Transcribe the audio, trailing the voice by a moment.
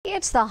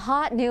It's the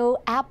hot new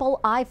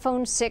Apple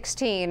iPhone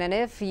 16, and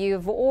if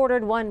you've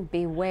ordered one,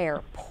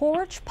 beware.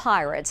 Porch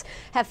pirates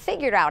have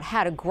figured out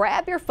how to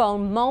grab your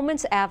phone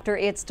moments after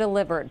it's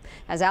delivered.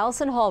 As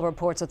Allison Hall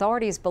reports,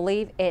 authorities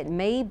believe it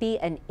may be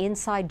an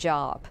inside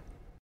job.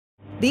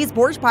 These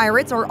Porch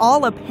pirates are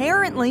all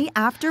apparently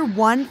after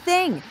one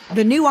thing: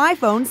 the new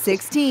iPhone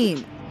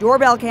 16.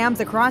 Doorbell cams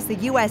across the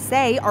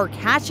USA are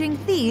catching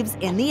thieves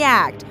in the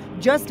act,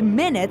 just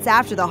minutes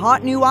after the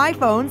hot new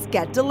iPhones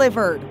get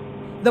delivered.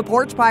 The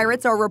Porch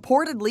pirates are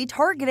reportedly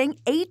targeting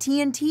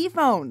AT&T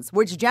phones,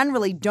 which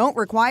generally don't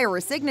require a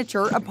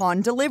signature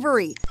upon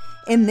delivery.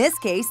 In this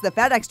case, the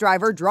FedEx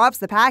driver drops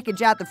the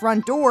package at the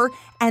front door,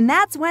 and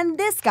that's when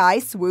this guy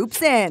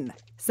swoops in.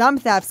 Some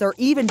thefts are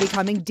even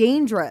becoming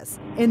dangerous.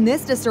 In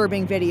this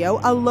disturbing video,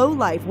 a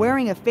lowlife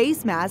wearing a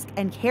face mask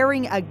and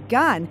carrying a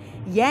gun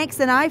yanks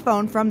an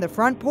iPhone from the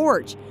front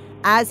porch.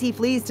 As he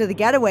flees to the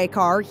getaway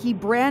car, he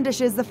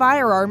brandishes the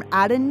firearm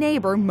at a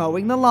neighbor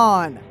mowing the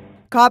lawn.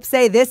 Cops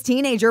say this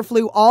teenager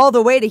flew all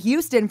the way to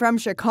Houston from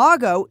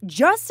Chicago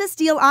just to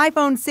steal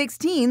iPhone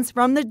 16s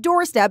from the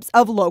doorsteps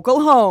of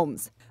local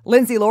homes.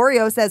 Lindsay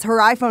Lorio says her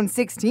iPhone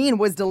 16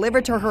 was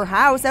delivered to her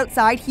house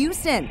outside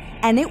Houston,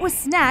 and it was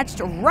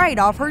snatched right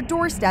off her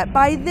doorstep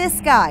by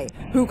this guy,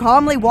 who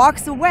calmly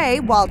walks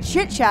away while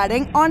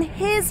chit-chatting on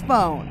his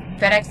phone.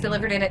 FedEx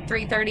delivered it at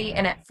 3:30,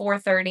 and at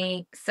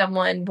 4:30,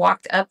 someone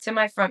walked up to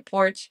my front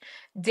porch,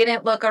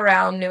 didn't look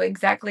around, knew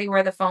exactly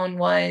where the phone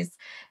was,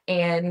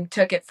 and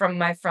took it from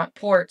my front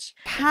porch.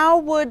 How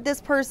would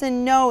this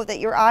person know that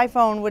your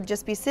iPhone would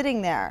just be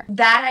sitting there?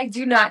 That I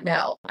do not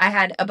know. I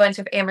had a bunch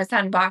of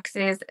Amazon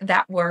boxes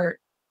that were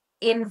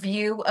in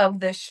view of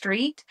the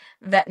street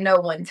that no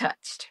one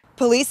touched.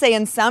 Police say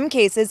in some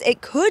cases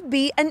it could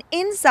be an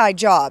inside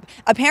job.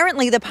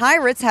 Apparently, the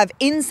pirates have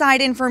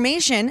inside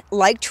information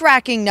like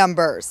tracking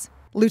numbers.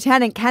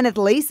 Lieutenant Kenneth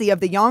Lacey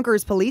of the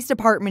Yonkers Police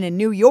Department in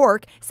New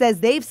York says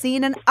they've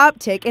seen an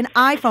uptick in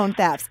iPhone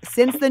thefts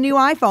since the new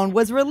iPhone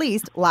was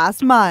released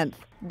last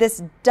month.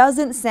 This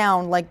doesn't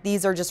sound like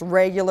these are just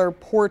regular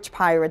porch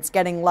pirates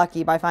getting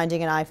lucky by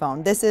finding an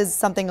iPhone. This is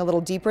something a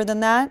little deeper than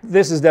that?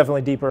 This is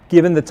definitely deeper.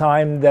 Given the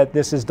time that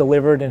this is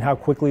delivered and how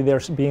quickly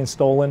they're being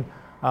stolen,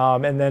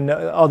 and then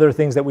other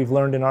things that we've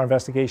learned in our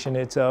investigation,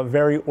 it's a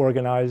very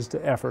organized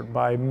effort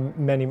by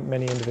many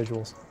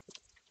individuals.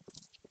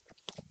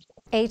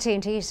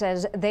 AT&T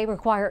says they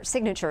require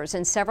signatures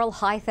in several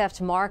high theft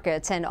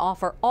markets and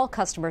offer all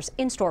customers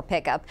in-store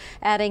pickup,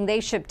 adding they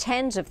ship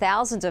tens of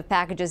thousands of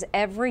packages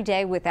every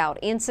day without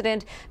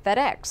incident.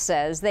 FedEx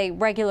says they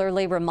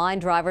regularly remind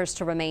drivers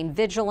to remain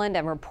vigilant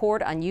and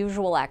report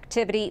unusual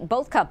activity.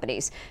 Both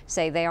companies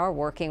say they are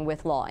working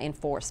with law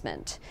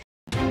enforcement.